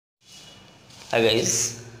Hi guys,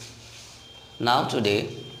 now today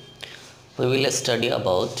we will study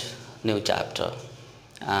about new chapter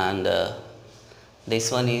and this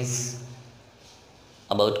one is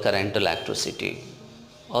about current electricity.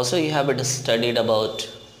 Also you have studied about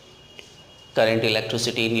current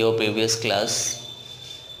electricity in your previous class,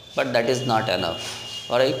 but that is not enough.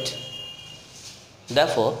 Alright,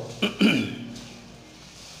 therefore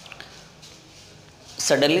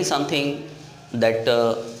suddenly something that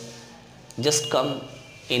just come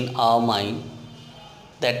in our mind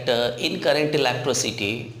that in current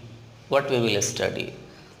electricity what we will study.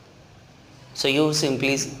 So you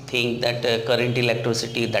simply think that current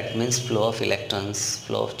electricity, that means flow of electrons,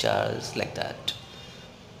 flow of charge, like that,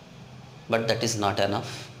 but that is not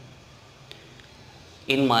enough.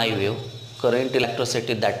 In my view, current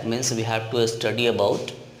electricity, that means we have to study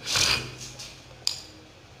about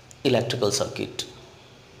electrical circuit.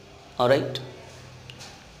 Alright,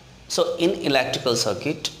 so in electrical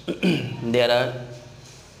circuit there are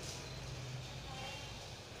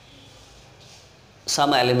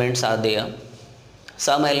some elements are there,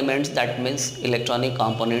 some elements, that means electronic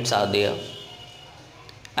components are there,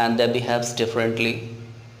 and they behaves differently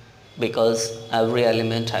because every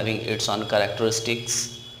element having its own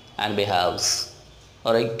characteristics and behaves.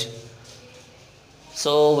 Alright,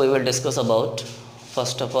 so we will discuss about,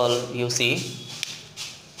 first of all you see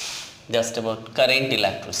just about current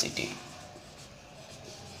electricity.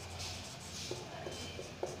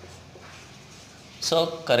 So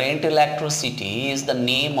current electricity is the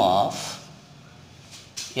name of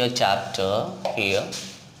your chapter here,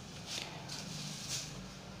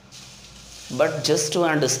 but just to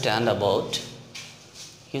understand about,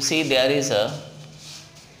 you see there is a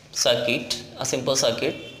circuit, a simple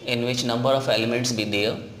circuit in which number of elements be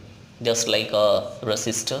there, just like a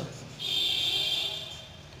resistor,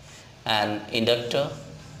 an inductor,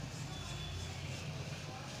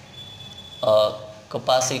 a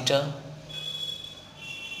capacitor,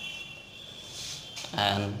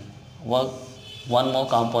 and one more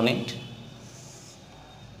component,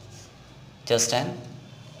 just an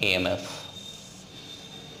EMF.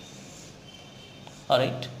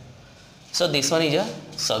 Alright, so this one is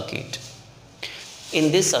a circuit.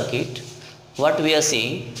 In this circuit what we are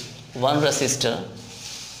seeing, one resistor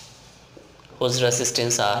whose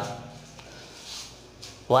resistance R,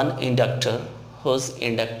 one inductor whose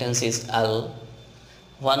inductance is L,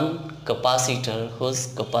 one capacitor whose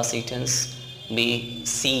capacitance be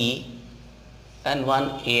C, and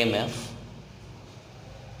one EMF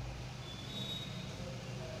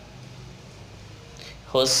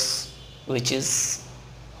whose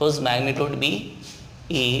magnitude be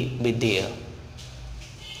E be there.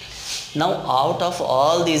 Now out of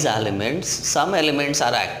all these elements, some elements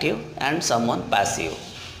are active and someone passive.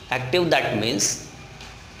 Active, that means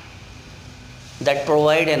that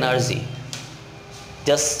provide energy,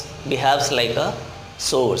 just behaves like a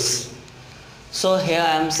source. So here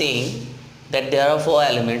I am saying that there are four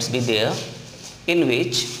elements be there, in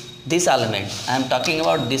which this element, I am talking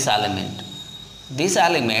about this element, this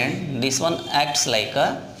one acts like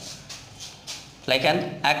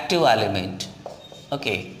an active element.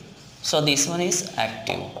 Okay, so this one is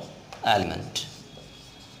active element.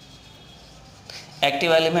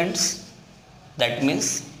 Active elements, that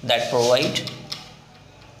means that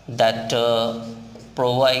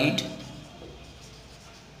provide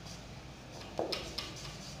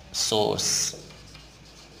source,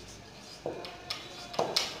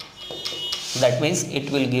 that means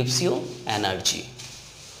it will gives you energy.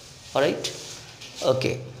 Alright,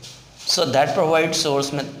 okay, so that provide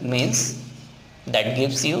source means that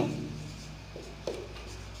gives you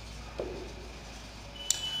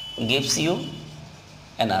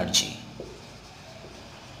energy.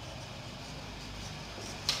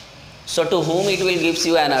 So to whom it will gives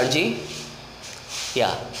you energy?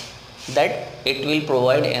 Yeah, that it will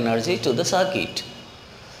provide energy to the circuit.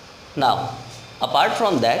 Now apart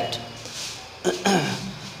from that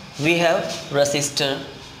we have resistor,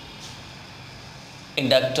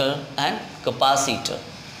 inductor and capacitor.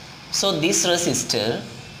 So this resistor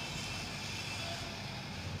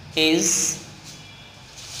is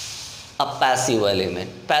a passive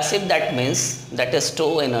element. Passive, that means that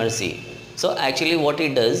store energy. So actually what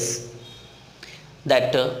it does,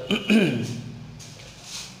 that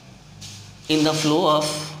in the flow of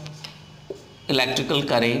electrical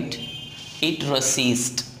current, it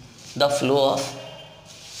resists the flow of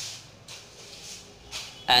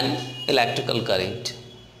an electrical current.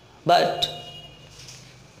 But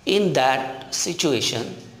in that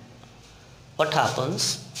situation what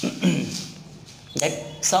happens that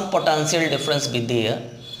some potential difference be there,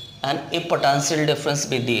 and if potential difference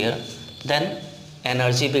be there, then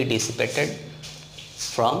energy be dissipated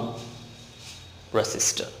from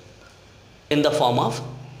resistor in the form of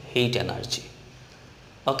heat energy.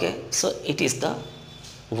 Okay, so it is the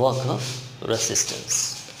work of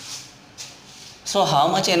resistance. So how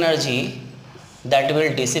much energy that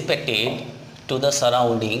will dissipate to the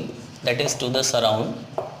surrounding, that is to the surround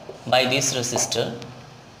by this resistor,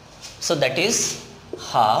 so that is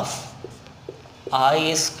half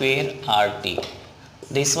I square RT.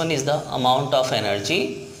 This one is the amount of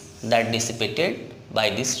energy that dissipated by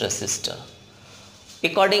this resistor.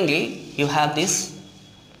 Accordingly, you have this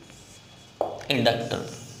inductor.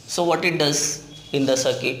 So what it does in the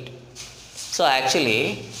circuit? So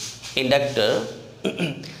actually inductor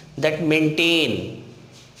that maintain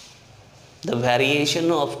the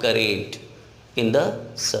variation of current in the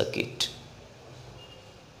circuit.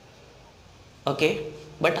 Okay,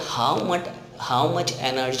 but how much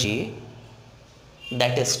energy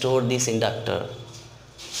that is stored this inductor?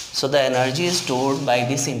 So the energy is stored by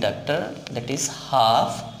this inductor, that is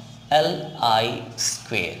half Li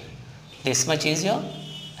square. This much is your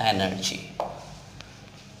energy.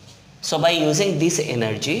 So by using this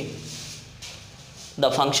energy,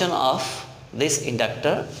 the function of this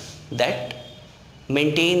inductor that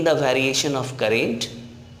maintain the variation of current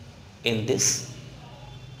in this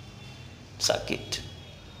circuit.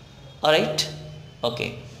 Alright,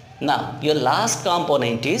 okay. Now your last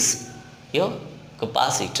component is your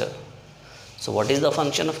capacitor. So what is the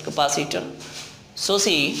function of capacitor? So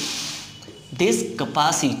see, this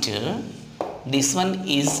capacitor, this one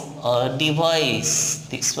is a device,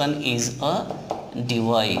 this one is a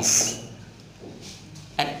device,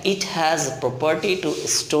 and it has a property to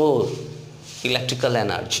store electrical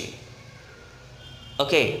energy.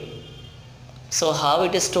 Okay, so how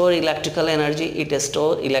it store electrical energy? It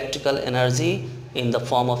store electrical energy in the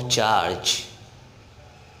form of charge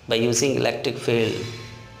by using electric field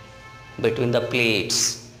between the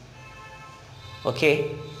plates.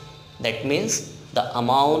 Okay, that means the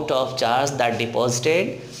amount of charge that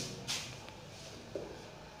deposited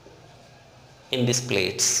in these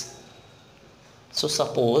plates. So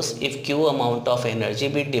suppose if Q amount of energy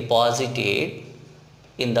be deposited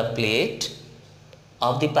in the plate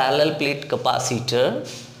of the parallel plate capacitor,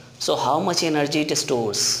 so how much energy it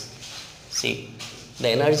stores? See, the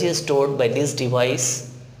energy is stored by this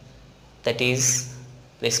device, that is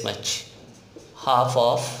this much, half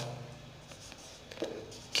of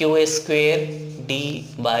Q square D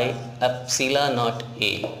by epsilon naught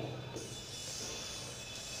A.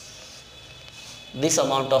 This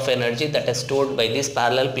amount of energy that is stored by this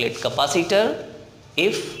parallel plate capacitor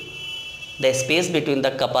if the space between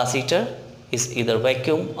the capacitor is either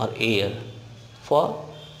vacuum or air for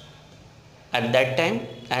at that time,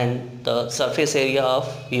 and the surface area of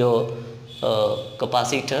your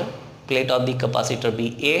capacitor, plate of the capacitor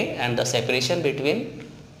be A, and the separation between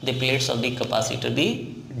the plates of the capacitor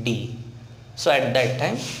be D. So at that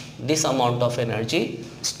time this amount of energy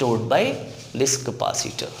stored by this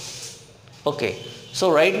capacitor. Okay,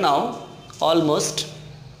 so right now almost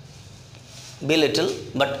be little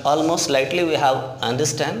but almost slightly we have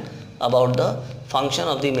understand about the function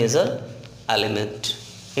of the major element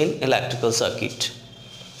in electrical circuit.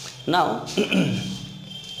 Now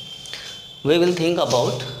we will think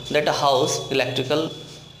about that house electrical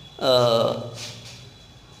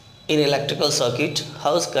in electrical circuit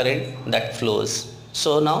house current that flows.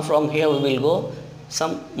 So now from here we will go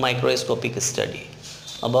some microscopic study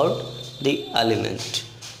about the element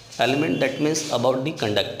that means about the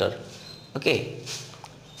conductor. Okay,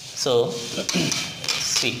 so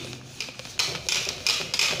see,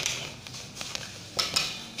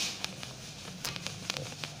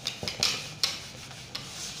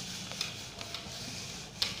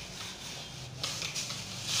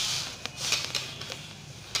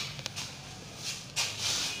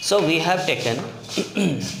 so we have taken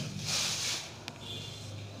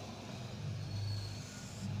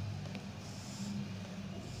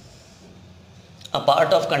a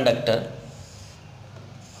part of conductor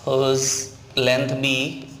whose length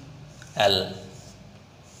be L.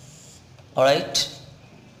 Alright,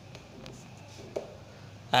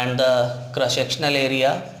 and the cross-sectional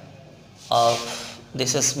area of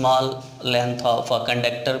this small length of a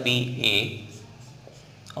conductor be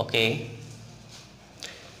A. Okay,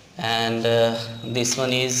 and this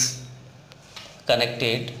one is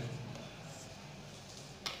connected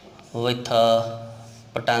with a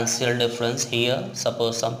potential difference here.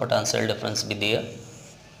 Suppose some potential difference be there.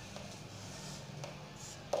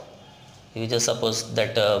 You just suppose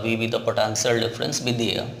that V be the potential difference be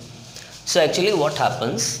there. So actually what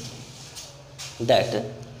happens that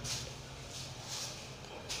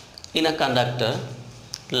in a conductor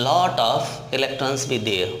lot of electrons be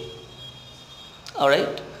there.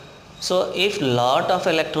 Alright. So if lot of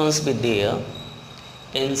electrons be there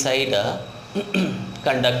inside a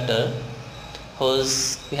conductor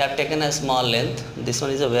whose we have taken a small length, this one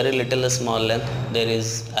is a very little small length, there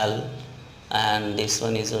is L, and this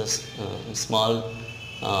one is a small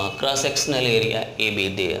cross sectional area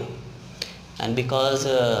AB there, and because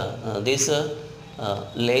this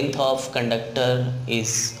length of conductor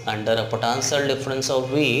is under a potential difference of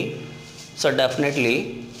V, so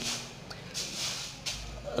definitely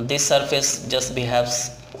this surface just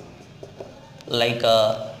behaves like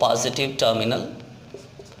a positive terminal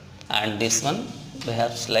and this one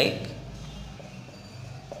behaves like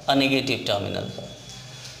a negative terminal,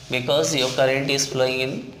 because your current is flowing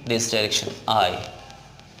in this direction I.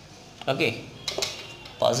 Okay,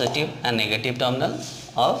 positive and negative terminal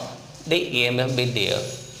of the EMF be there.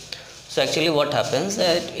 So actually what happens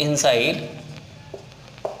that inside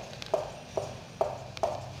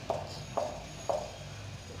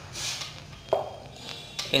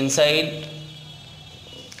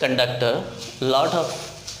conductor lot of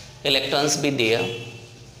electrons be there,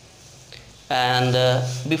 and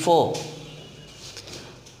before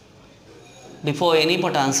any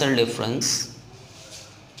potential difference,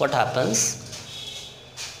 what happens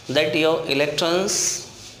that your electrons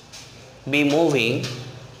be moving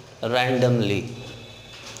randomly,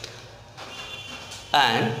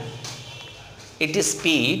 and its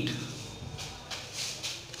speed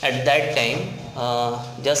at that time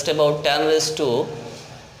just about 10 raised to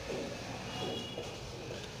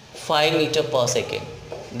 5 meter per second.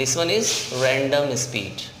 This one is random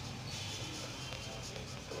speed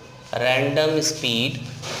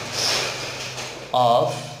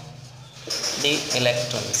of the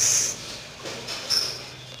electrons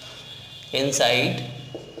inside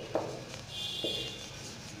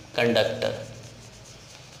conductor.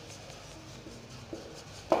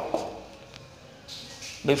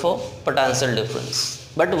 Before potential difference,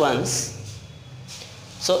 but once,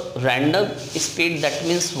 so random speed, that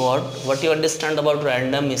means what you understand about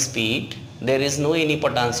random speed, there is no any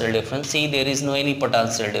potential difference. See, there is no any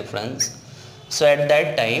potential difference, so at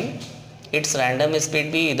that time its random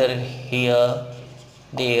speed be either here,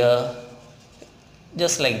 there,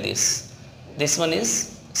 just like this. This one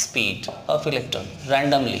is speed of electron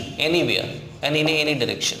randomly anywhere and in any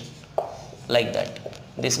direction, like that.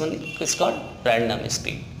 This one is called random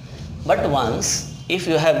speed. But once if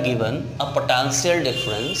you have given a potential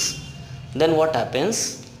difference, then what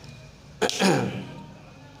happens?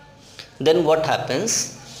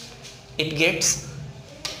 It gets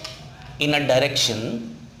in a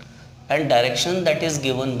direction, and direction that is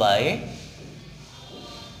given by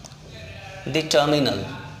the terminal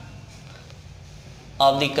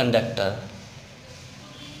of the conductor.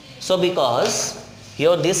 So because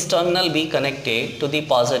here this terminal be connected to the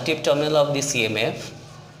positive terminal of this EMF,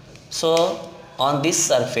 so on this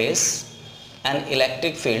surface an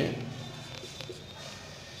electric field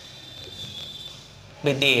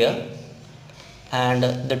be there, and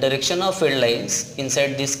the direction of field lines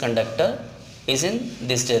inside this conductor is in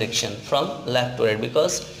this direction from left to right,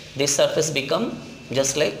 because this surface become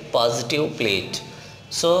just like positive plate.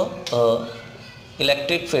 So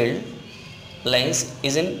electric field lines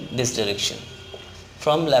is in this direction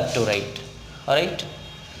from left to right. Alright.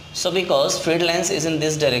 So because field lines is in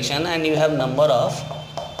this direction and you have number of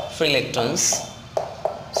free electrons,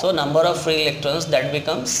 so number of free electrons that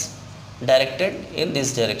becomes directed in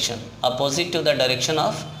this direction, opposite to the direction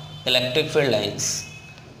of electric field lines.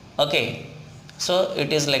 Okay, so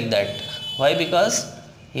it is like that. Why? Because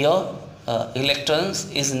your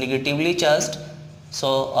electrons is negatively charged,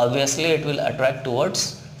 so obviously it will attract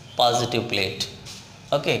towards positive plate.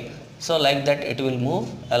 Okay, so like that it will move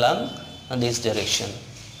along this direction.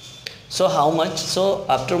 So how much? So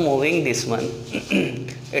after moving this one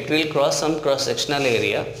it will cross some cross sectional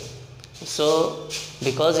area. So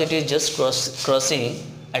because it is just crossing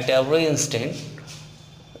at every instant,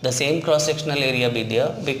 the same cross sectional area be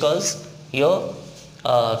there, because your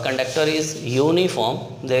conductor is uniform,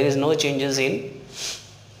 there is no changes in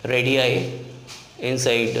radii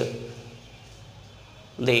inside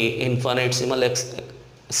the infinitesimal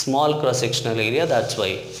small cross sectional area, that's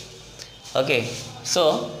why. Okay,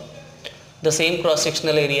 so the same cross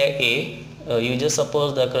sectional area A, you just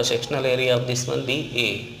suppose the cross sectional area of this one be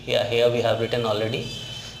A. Yeah, here we have written already.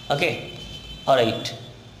 Okay, alright.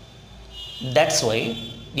 That's why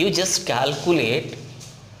you just calculate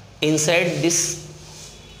inside this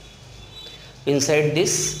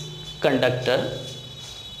conductor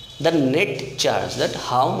the net charge, that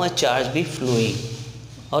how much charge be flowing.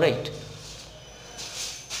 Alright.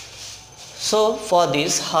 So for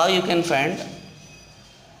this, how you can find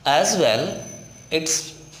as well, it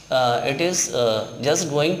is just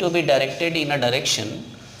going to be directed in a direction.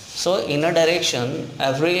 So in a direction,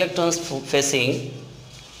 every electrons facing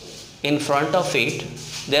in front of it,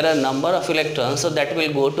 there are number of electrons, so that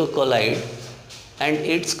will go to collide, and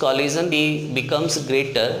its collision becomes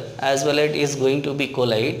greater as well it is going to be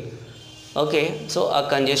collide. Okay, so a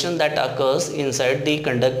congestion that occurs inside the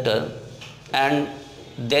conductor, and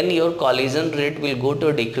then your collision rate will go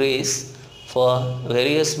to decrease for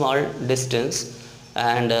very small distance,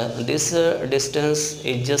 and this distance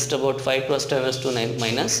is just about 5 cross 10 raised to 9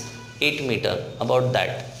 minus 8 meter, about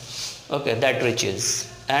that. Okay, that reaches,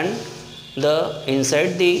 and the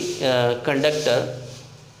inside the conductor,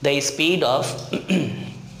 the speed of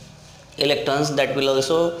electrons that will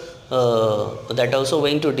also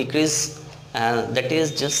going to decrease, and that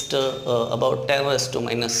is just about 10 raised to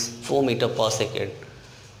minus 4 meter per second.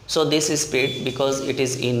 So this is speed, because it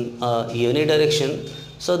is in unidirection,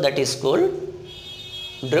 so that is called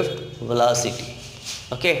drift velocity.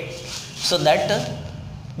 Okay, so that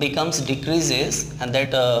becomes decreases, and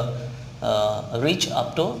that reach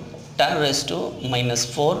up to 10 raised to minus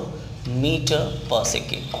 4 meter per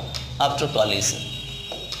second after collision.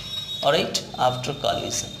 Alright, after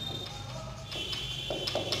collision.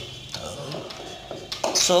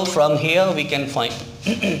 So from here we can find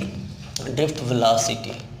drift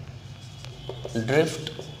velocity.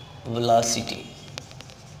 Drift velocity.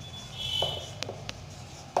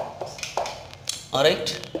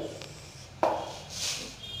 Alright.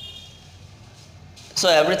 So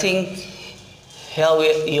everything here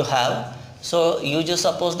you have. So you just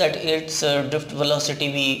suppose that its drift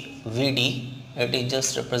velocity Vd, it is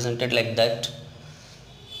just represented like that.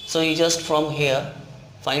 So you just from here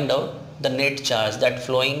find out the net charge that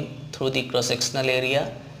flowing through the cross sectional area.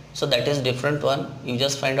 So that is different one. You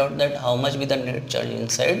just find out that how much be the net charge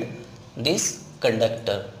inside this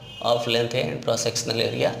conductor of length A and cross sectional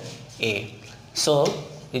area A. So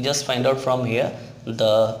you just find out from here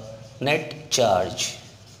the net charge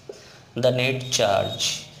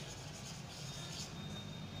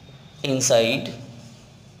inside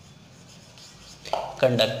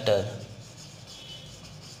conductor.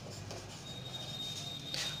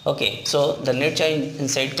 Okay, so the net charge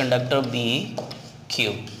inside conductor be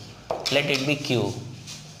Q. Let it be Q.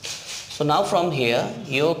 So now from here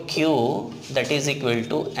your Q, that is equal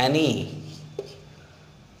to NE.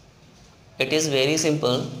 It is very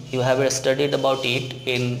simple. You have studied about it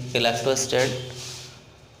in electrostat,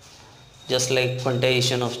 just like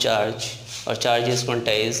quantization of charge, or charge is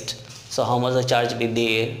quantized. So how much the charge be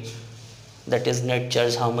there, that is net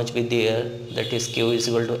charge, how much be there, that is Q is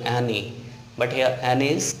equal to NE. But here N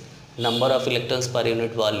is number of electrons per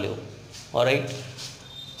unit volume. Alright.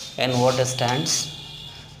 And what stands?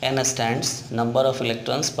 N stands number of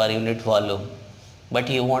electrons per unit volume. But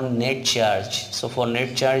you want net charge. So for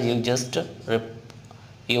net charge you just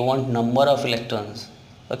you want number of electrons.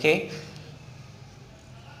 Okay.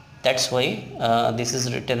 That's why this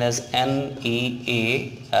is written as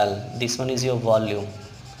NEAL. This one is your volume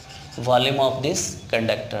of this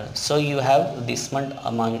conductor. So you have this much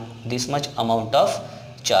amount of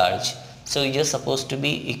charge. So you just supposed to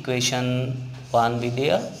be equation 1 be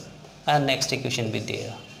there and next equation be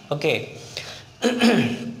there. Okay.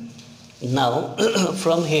 Now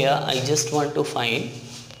from here I just want to find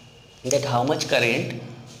that how much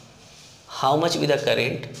be the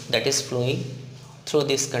current that is flowing through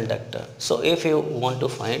this conductor. So if you want to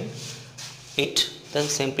find it, then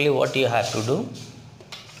simply what you have to do,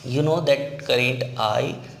 you know that current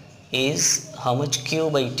I is how much? Q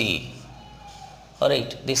by T.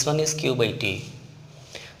 Alright, this one is Q by T.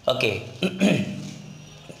 Okay.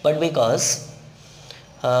 But because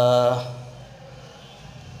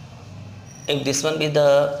if this one be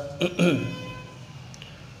the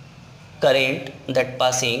current that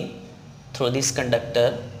passing through this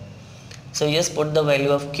conductor, so you just put the value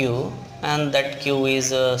of Q, and that Q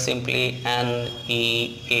is simply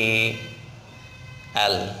NEAL.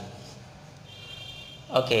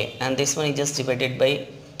 Okay, and this one is just divided by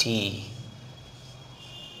T.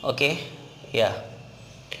 Okay, yeah.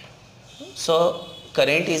 So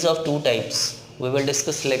current is of two types. We will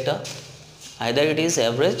discuss later. Either it is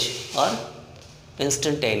average or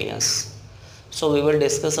instantaneous. So we will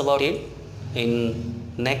discuss about it in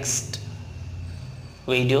next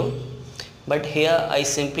video. But here I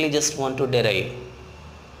simply just want to derive.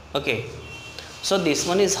 Okay. So this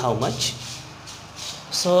one is how much?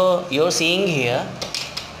 So you're seeing here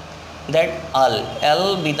that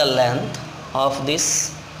L be the length of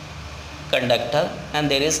this conductor, and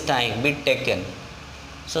there is time bit taken.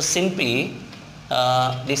 So simply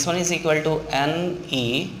this one is equal to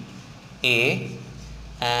NEA,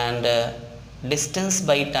 and distance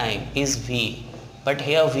by time is V, but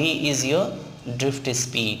here V is your drift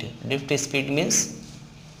speed. Drift speed means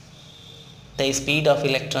the speed of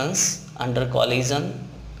electrons under collision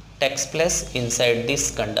takes place inside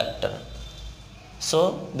this conductor.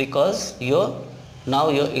 So because now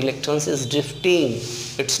your electrons is drifting,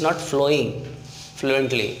 it's not flowing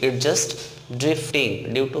fluently, it's just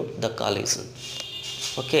drifting due to the collision.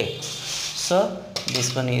 Okay, so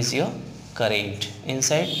this one is your current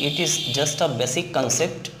inside. It is just a basic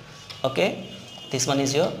concept. Okay, this one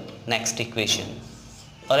is your next equation.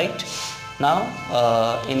 Alright, now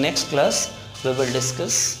in next class we will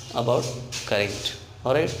discuss about current.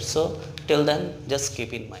 Alright, so till then just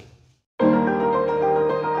keep in mind.